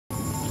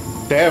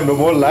Damn, the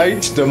more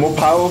light, the more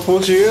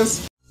powerful she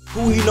is.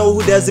 Who you know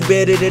who does it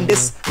better than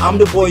this? I'm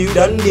the boy, you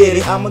done get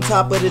it. I'm on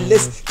top of the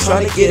list,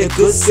 trying to get a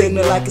good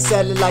signal like a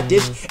satellite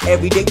dish.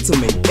 Every day to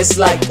me, it's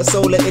like a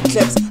solar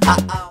eclipse.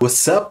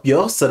 What's up,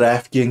 yo?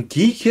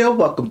 s.a.geek here.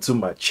 Welcome to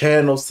my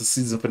channel. It's the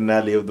season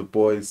finale of The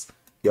Boys.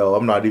 Yo,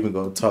 I'm not even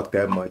gonna talk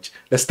that much.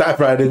 Let's dive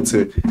right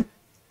into it.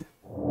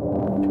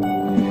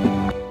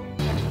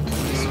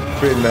 It's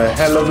been a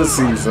hell of a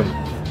season.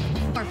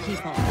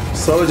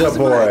 Soldier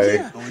Boy,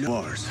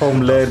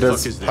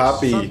 Homelander's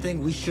Poppy.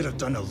 Something we should have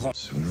done a lot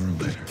sooner or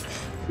later.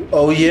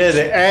 Oh yeah,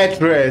 the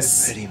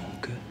address. You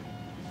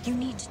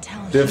need to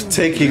tell They've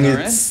taken it.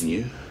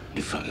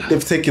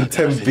 They've taken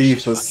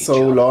 10B for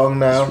so long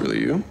now. It's really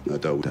you? I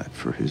doubt that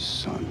for his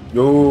son.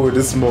 Yo,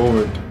 this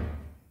moment.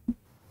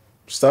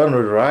 Starting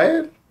with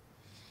Ryan?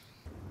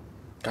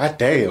 God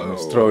damn,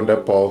 he's throwing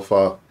that ball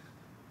far.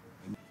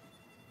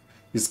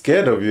 He's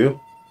scared of you.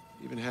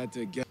 Even had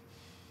to get.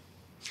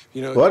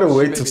 You know, what a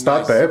way to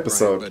start the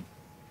episode. Brian, but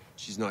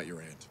she's not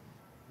your aunt.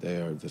 They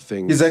are the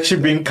things. He's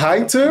actually being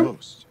kind to him?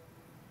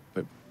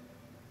 But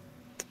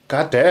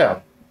God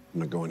damn. I'm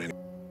not going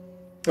anywhere.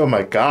 Oh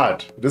my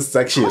god. This is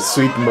actually a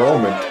sweet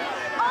moment.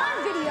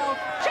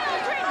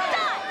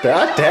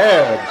 God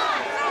damn.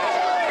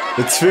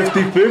 It's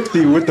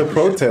 50-50 with the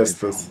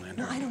protesters.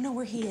 No, I don't know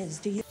where he is.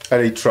 Do you? Are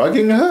they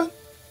drugging her?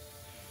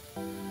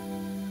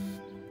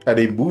 Are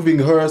they moving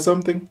her or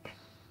something?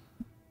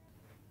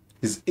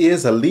 His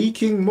ears are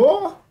leaking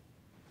more?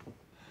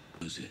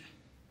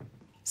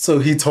 So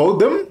he told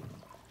them?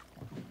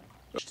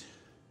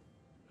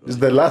 Is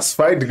the last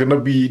fight gonna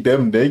be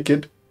them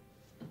naked?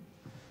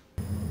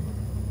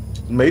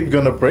 Maybe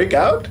gonna break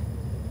out?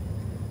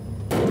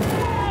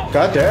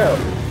 God damn.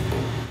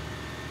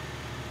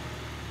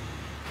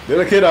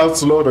 Little kid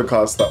outslow the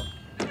car stop.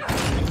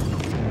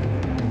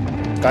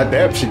 God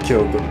damn, she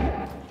killed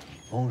him.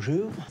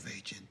 Bonjour.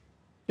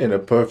 In a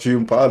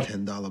perfume pot.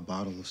 $10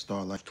 bottle of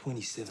Starlight.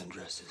 27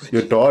 dresses.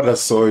 Your daughter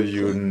saw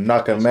you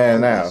knock a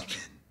man out.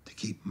 To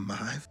keep him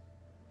alive.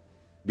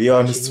 Be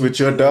honest with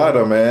your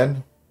daughter,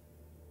 man.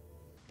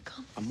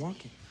 I'm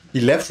walking.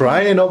 He left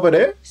Ryan over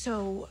there?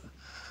 So.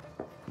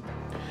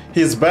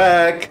 He's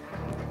back.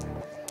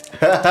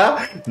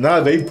 Now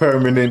they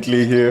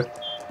permanently here.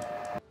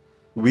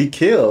 We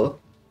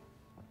kill.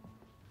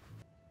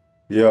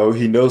 Yo,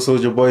 he knows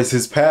Soldier Boy is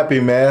his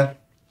pappy, man.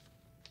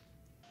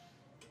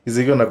 Is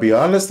he gonna be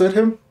honest with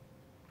him?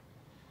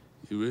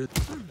 He will.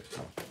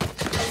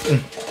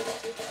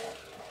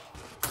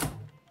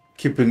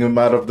 Keeping him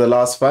out of the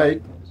last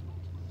fight.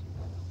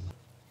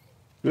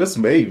 Where's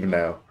Maeve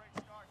now?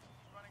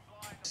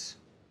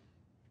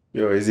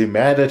 Yo, is he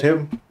mad at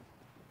him?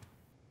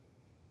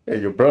 Hey,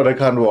 your brother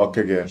can't walk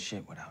again.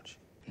 Shit without you.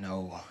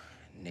 No,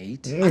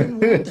 Nate. I didn't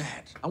want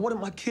that. I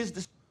wanted my kids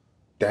to.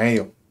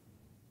 Damn.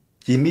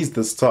 He needs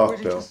this talk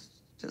though.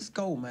 Just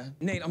go, man.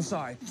 Nate, I'm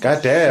sorry.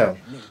 God damn.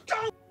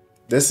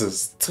 This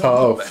is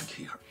tough.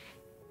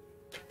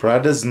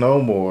 Brothers no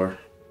more.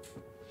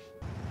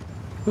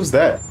 Who's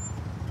that?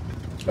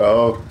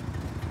 Oh.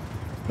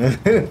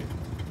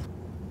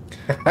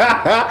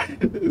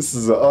 This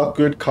is an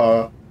awkward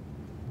car.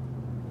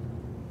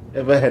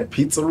 Ever had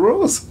pizza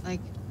rolls?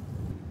 Like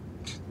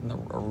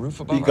a roof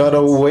above. You got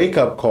a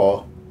wake-up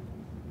call.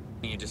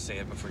 Can you just say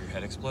it before your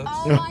head explodes?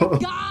 Oh my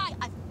god!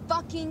 I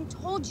fucking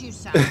told you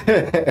so.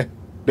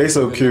 They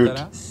so cute.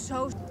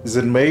 So. Is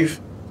it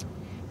Maeve?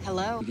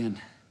 Hello. Again,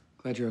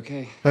 glad you're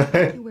okay.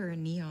 You wear a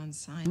neon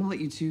sign. I'm gonna let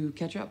you two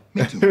catch up.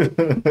 Me too.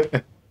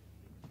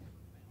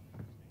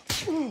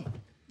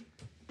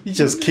 He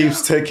just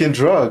keeps taking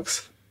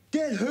drugs.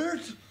 Get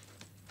hurt?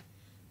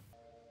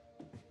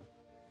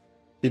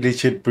 He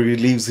legit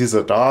believes he's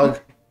a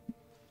dog.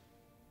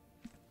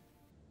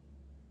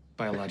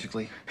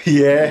 Biologically.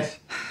 Yeah.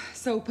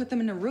 So put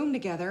them in a room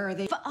together, or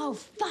they? Oh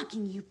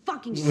fucking you!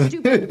 Fucking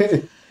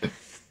stupid.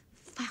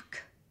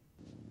 Fuck.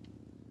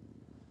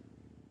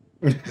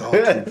 Y'all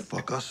can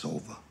fuck us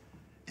over.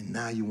 And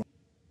now you want.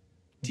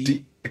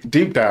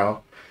 Deep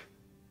down.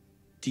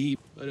 Deep.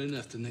 I didn't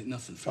have to make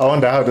nothing for I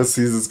wonder how this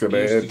season's gonna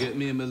you. Used to end. get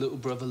me and my little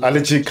brother. I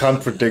legit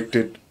can't predict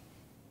it.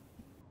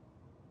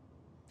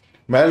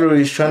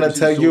 Mallory's trying to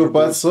tell you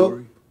about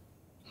so.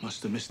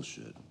 Must have missed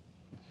shit.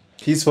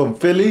 He's from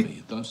Philly.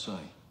 You don't say.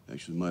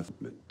 Actually, my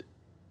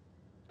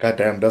God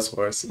damn, that's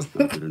worse.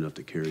 not good enough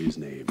to carry his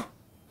name.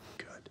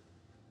 God.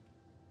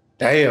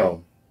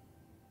 Damn.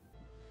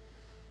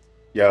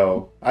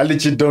 Yo, I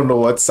legit don't know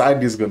what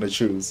side he's gonna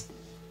choose.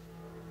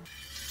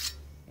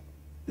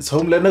 Is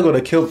Homelander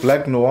gonna kill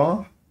Black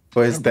Noir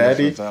for his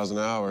daddy? 1,000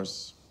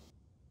 hours.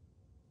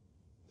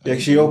 He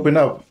actually open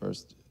up.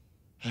 First,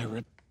 I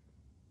read.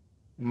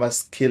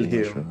 Must kill I'm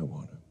not sure him. I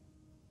want him.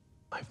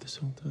 Life this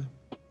whole time.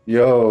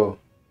 Yo.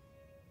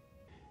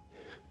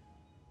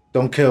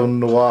 Don't kill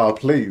Noir,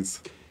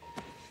 please.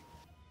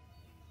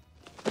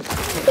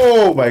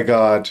 Oh my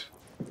god.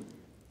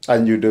 I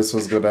knew this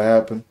was gonna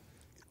happen.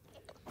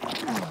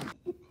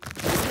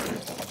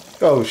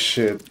 Oh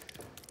shit.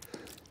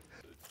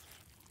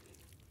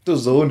 This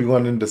was the only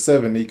one in the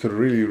 7 he could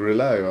really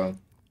rely on.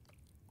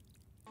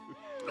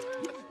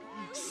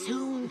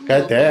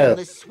 God damn.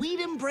 The sweet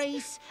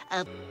embrace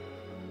of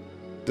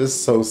This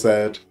is so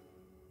sad.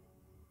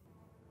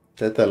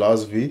 That the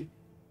last V.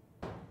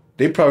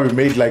 They probably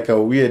made like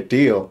a weird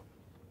deal.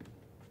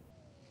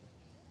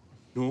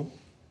 No.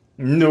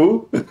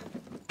 No.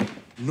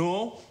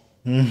 No.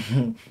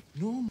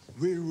 No. Will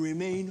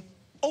remain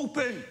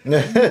open.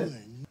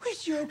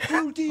 With your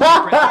cruelty,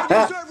 I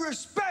deserve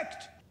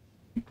respect.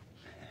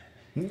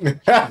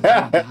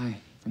 Die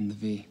from the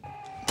V.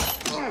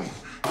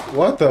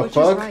 What the Butcher's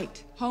fuck?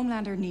 right.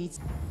 Homelander needs.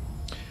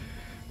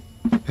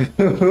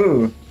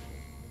 Whoa,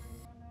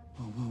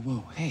 whoa,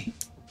 whoa. Hey.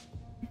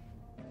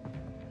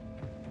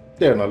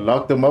 They're gonna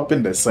lock them up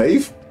in the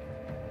safe?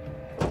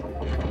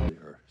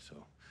 Her, so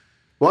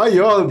Why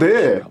y'all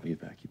there? probably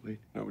evacuate.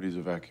 Nobody's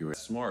evacuated.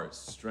 Smart,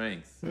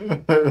 strength.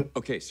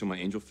 Okay, so my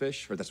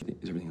angelfish, or is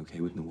everything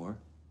okay with Noir?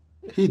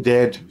 He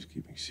dead. He was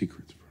keeping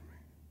secrets from me.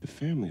 The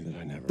family that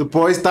I never. The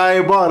boy's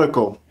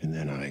diabolical. And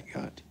then I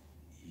got.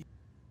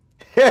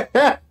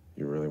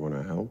 You really want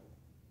to help?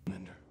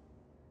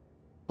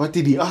 What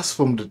did he ask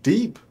from the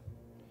deep?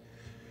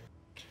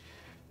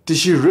 Did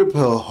she rip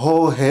her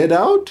whole head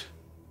out?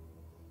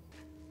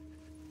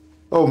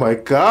 Oh my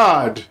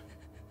god.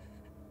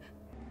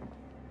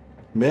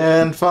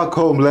 Man, fuck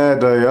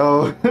Homelander,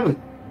 yo.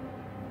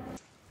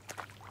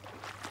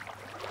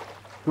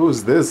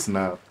 Who's this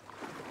now?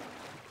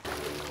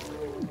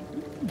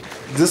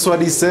 Is this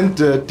what he sent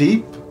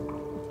Deep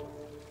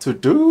to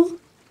do?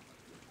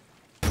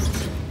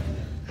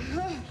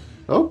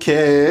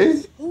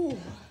 Okay. Well,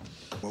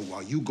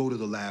 while you go to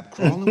the lab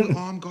crawling with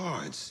armed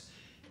guards.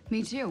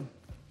 Me too.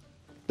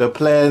 The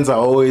plans are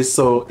always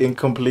so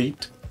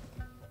incomplete.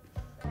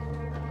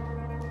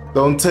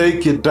 Don't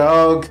take it,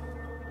 dog.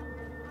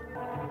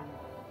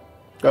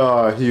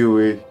 Ah,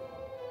 Huey.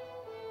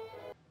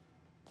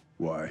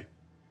 Why?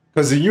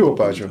 Because he knew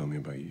about Tell you. me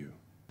about you.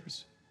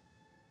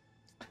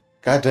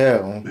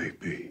 Goddamn.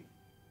 Maybe.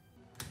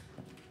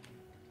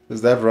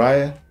 Is that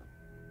Ryan?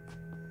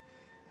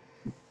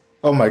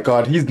 Oh my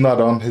god, he's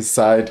not on his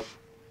side.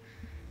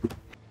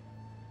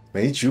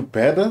 Made you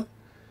better?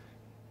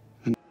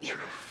 You're a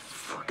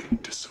fucking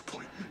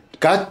disappointment.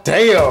 God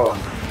damn!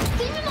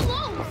 Leave him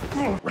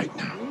alone. Right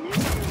now.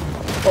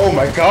 Oh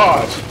my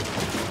god!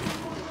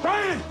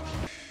 Ryan!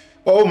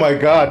 Oh my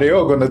god, they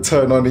all gonna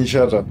turn on each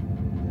other.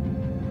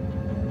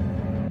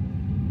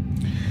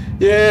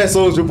 Yeah,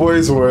 Soldier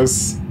Boy's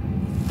worse.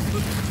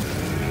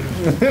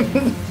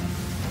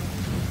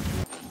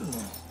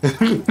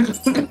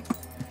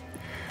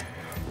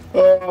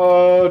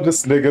 Oh,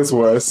 this nigga's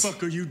worse.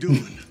 What are you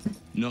doing?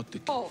 Not the.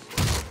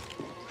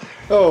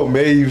 Oh,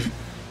 Maeve.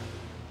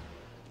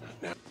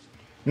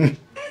 God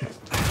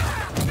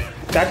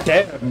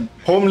damn.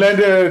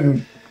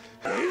 Homelander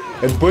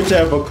and Butcher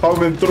have a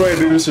common thread,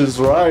 and it's just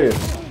Ryan.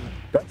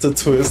 That's a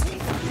twist.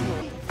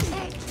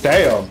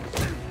 Damn.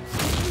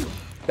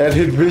 That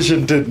hit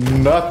vision did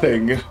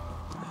nothing.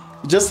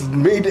 Just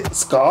made it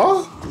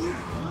scar?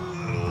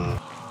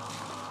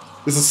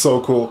 This is so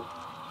cool.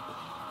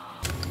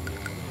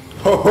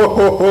 Ho ho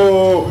ho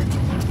ho!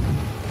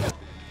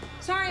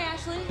 Sorry,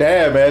 Ashley.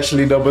 Damn,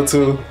 Ashley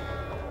 #2.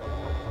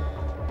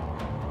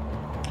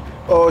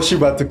 Oh, she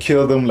about to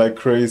kill them like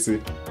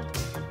crazy.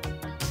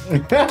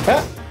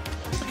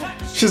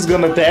 She's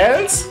gonna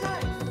dance?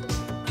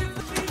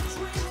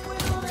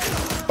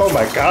 Oh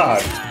my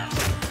god.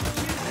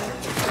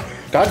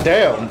 God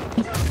damn.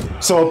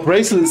 So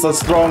bracelets are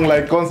strong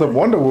like concept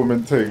Wonder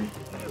Woman thing.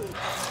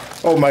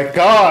 Oh my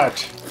god.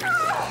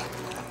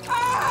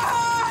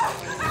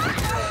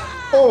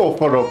 Oh,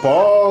 for the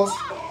balls.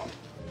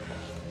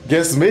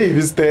 Guess Maeve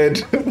is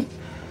dead.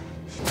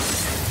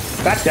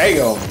 God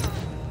damn.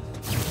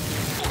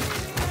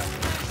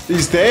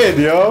 He's dead,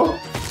 yo.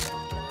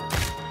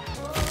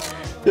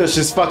 Yeah,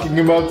 she's fucking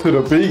him up to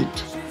the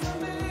beat.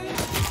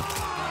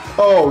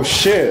 Oh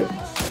shit.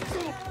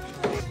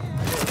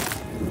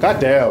 God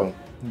damn.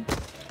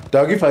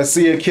 Dog, if I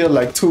see her kill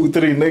like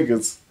 2-3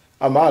 niggas,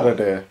 I'm out of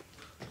there.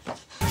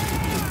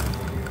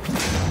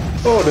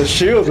 Oh, the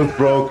shield is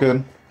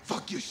broken.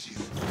 Fuck your shit.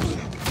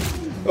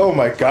 Oh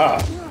my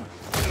god.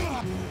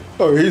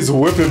 Oh, he's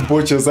whipping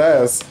Butcher's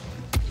ass.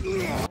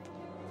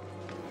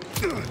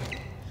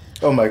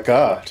 Oh my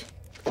god.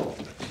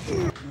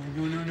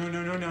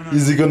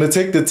 Is he gonna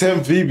take the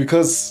 10V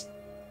because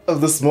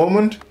of this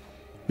moment?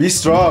 Be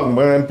strong,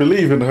 man, and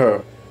believe in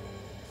her.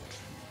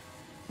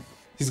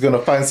 He's gonna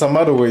find some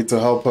other way to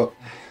help her.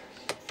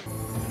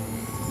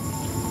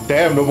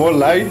 Damn, the more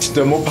light,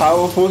 the more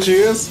powerful she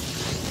is.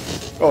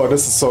 Oh,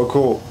 this is so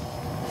cool.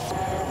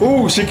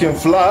 Ooh, she can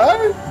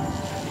fly?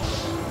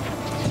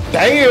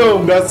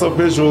 Damn, that's a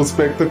visual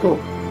spectacle.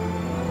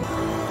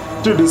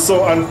 Dude is so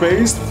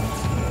unfazed.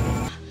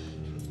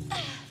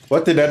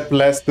 What did that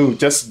blast do?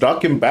 Just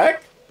knock him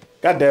back?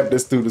 God damn,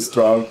 this dude is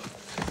strong.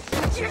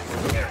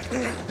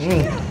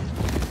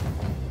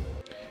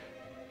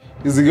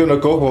 Is he gonna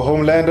go for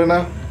Homelander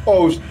now?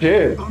 Oh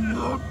shit.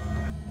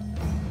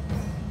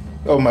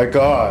 Oh my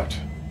god.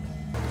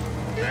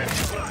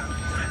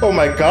 Oh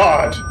my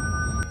god.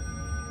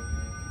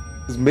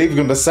 Is Maeve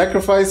gonna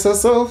sacrifice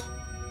herself?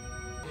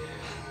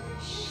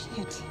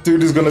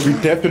 Dude is gonna be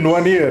deaf in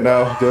 1 year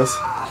now, just.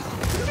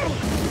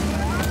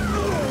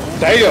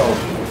 Damn!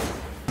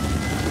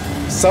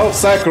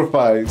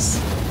 Self-sacrifice.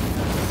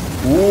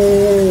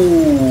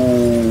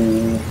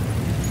 Ooh.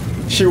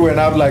 She went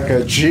out like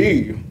a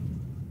G.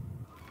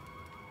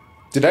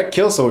 Did that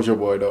kill Soldier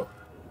Boy though?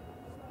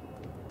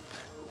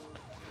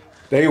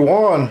 They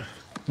won.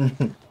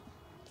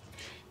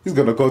 He's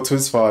gonna go to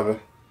his father.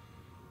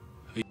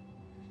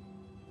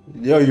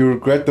 Yo, you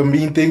regret the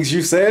mean things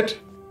you said?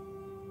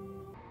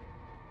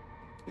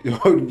 Yo,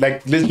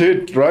 like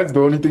legit, right? The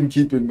only thing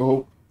keeping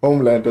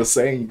Homelander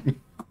sane.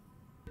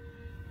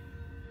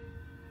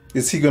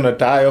 Is he gonna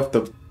die of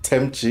the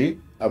temp G?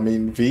 I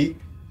mean V?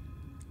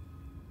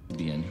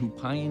 Who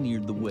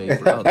pioneered the way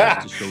for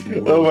others to show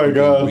the world Oh my who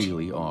God. they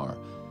really are.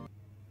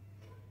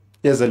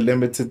 He has a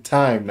limited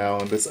time now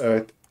on this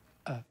earth.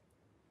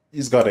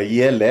 He's got a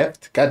year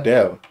left.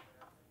 Goddamn.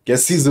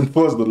 Guess season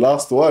 4 is the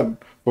last one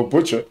for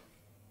Butcher.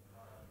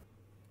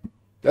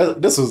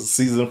 This was the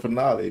season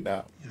finale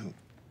now. You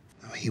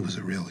know, he was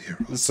a real hero.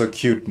 It's a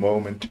cute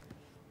moment.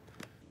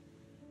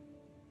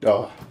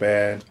 Oh,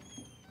 man.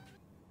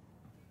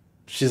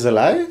 She's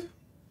alive?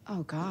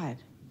 Oh, God.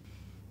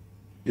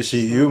 Is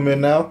she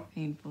human now?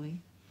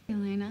 Painfully.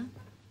 Elena,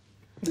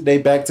 They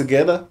back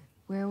together?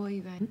 where will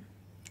you guys?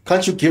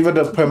 Can't you give her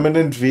the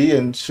permanent V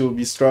and she'll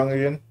be strong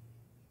again?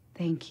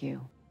 Thank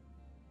you.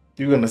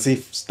 You're gonna see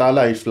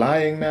Starlight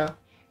flying now?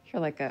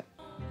 You're like a...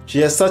 She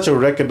has such a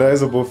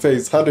recognizable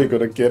face. How are they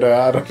gonna get her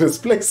out of this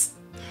place?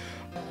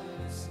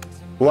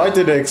 Why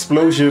did the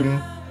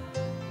explosion...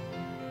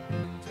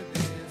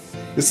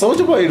 Is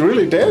Soldier Boy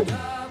really dead?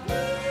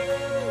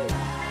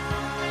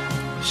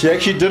 She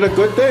actually did a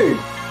good thing.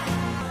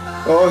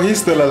 Oh,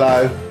 he's still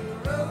alive.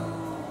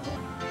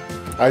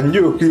 I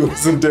knew he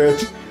wasn't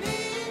dead.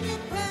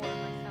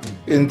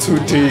 In too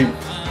deep.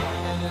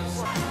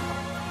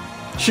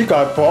 She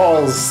got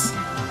balls.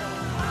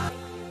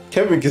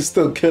 Kevin can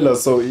still kill her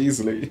so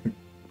easily.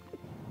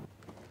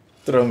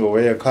 Throwing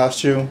away a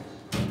costume.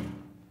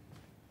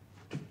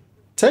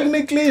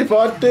 Technically,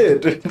 Bot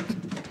did.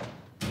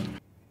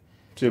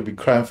 She'll be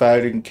crime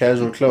fighting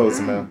casual clothes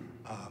now.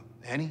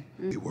 Annie,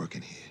 be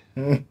working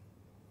here.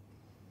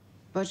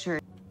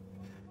 Butcher.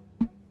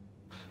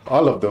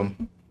 All of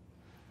them.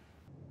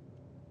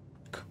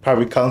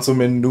 Probably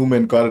Councilman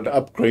Newman got an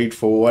upgrade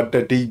for what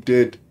that he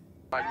did.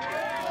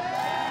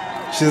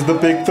 She's the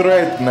big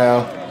threat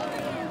now.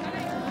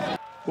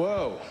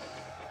 Whoa.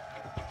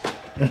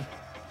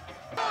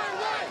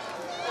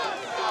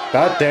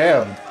 God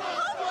damn.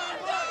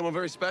 Someone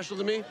very special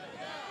to me?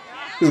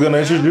 He's gonna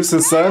introduce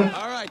his son.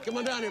 All right, come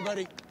on down here,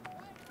 buddy.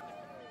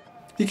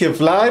 He can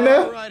fly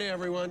now? All right,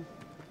 everyone.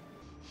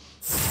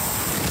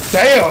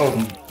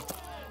 Damn!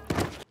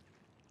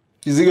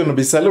 Is he gonna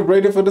be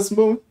celebrated for this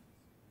movie?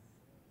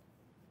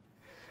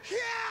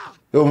 Yeah!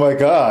 Oh my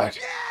god.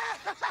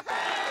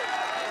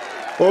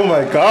 Oh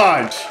my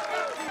god.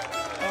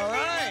 All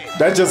right.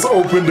 That just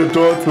opened the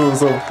door to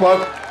some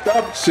fucked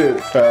up shit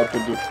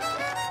happening.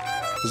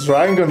 Is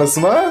Ryan gonna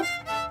smile?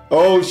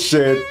 Oh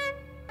shit.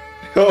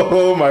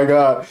 Oh my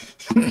god.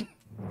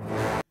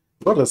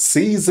 What a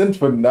season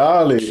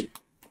finale.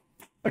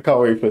 I can't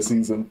wait for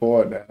season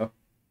 4 now.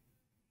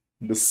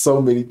 There's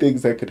so many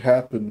things that could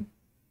happen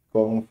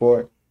going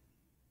forward.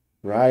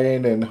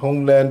 Ryan and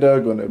Homelander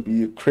are gonna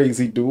be a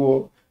crazy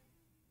duo.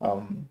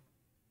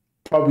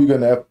 Probably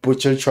gonna have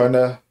Butcher trying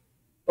to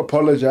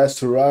apologize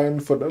to Ryan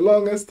for the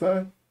longest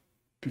time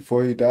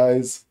before he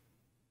dies.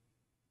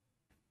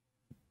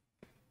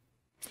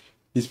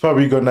 He's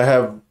probably gonna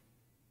have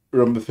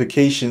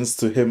ramifications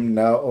to him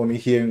now only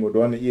hearing with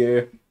one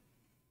ear.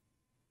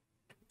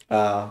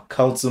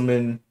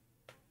 Councilman,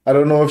 I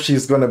don't know if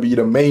she's gonna be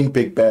the main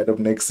big bad of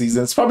next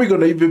season. It's probably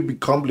gonna even be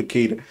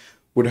complicated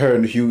with her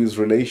and Hugh's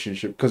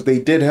relationship because they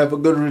did have a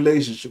good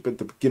relationship at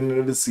the beginning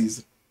of the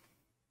season.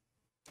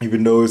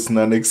 Even though it's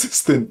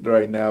non-existent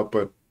right now,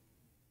 but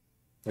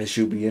it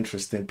should be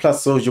interesting.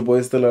 Plus, Soulja Boy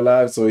is still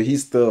alive, so he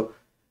still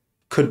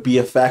could be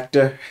a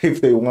factor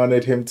if they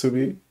wanted him to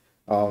be.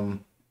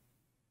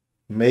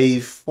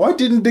 Maeve, why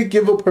didn't they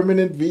give her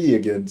permanent V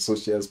again so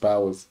she has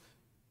powers?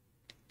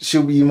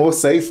 She'll be more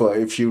safer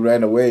if she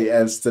ran away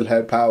and still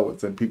had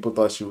powers and people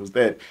thought she was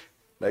dead.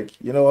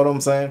 Like, you know what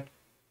I'm saying?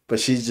 But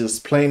she's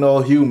just plain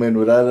old human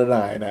without an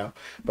eye now.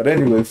 But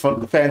anyway,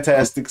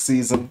 fantastic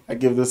season. I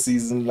give this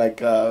season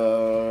like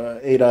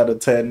 8 out of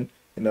 10.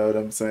 You know what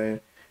I'm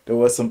saying? There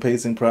was some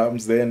pacing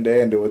problems there and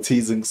there, and they were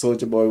teasing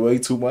Soulja Boy way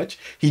too much.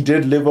 He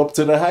did live up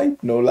to the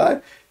hype, no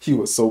lie. He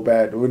was so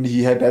bad. When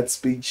he had that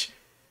speech,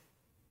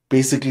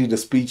 basically the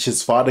speech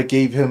his father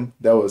gave him,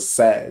 that was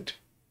sad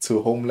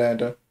to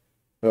Homelander.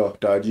 Oh,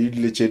 dog, you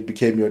legit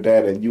became your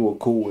dad and you were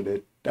cool with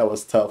it. That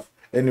was tough.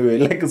 Anyway,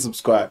 like and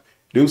subscribe.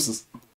 Deuces.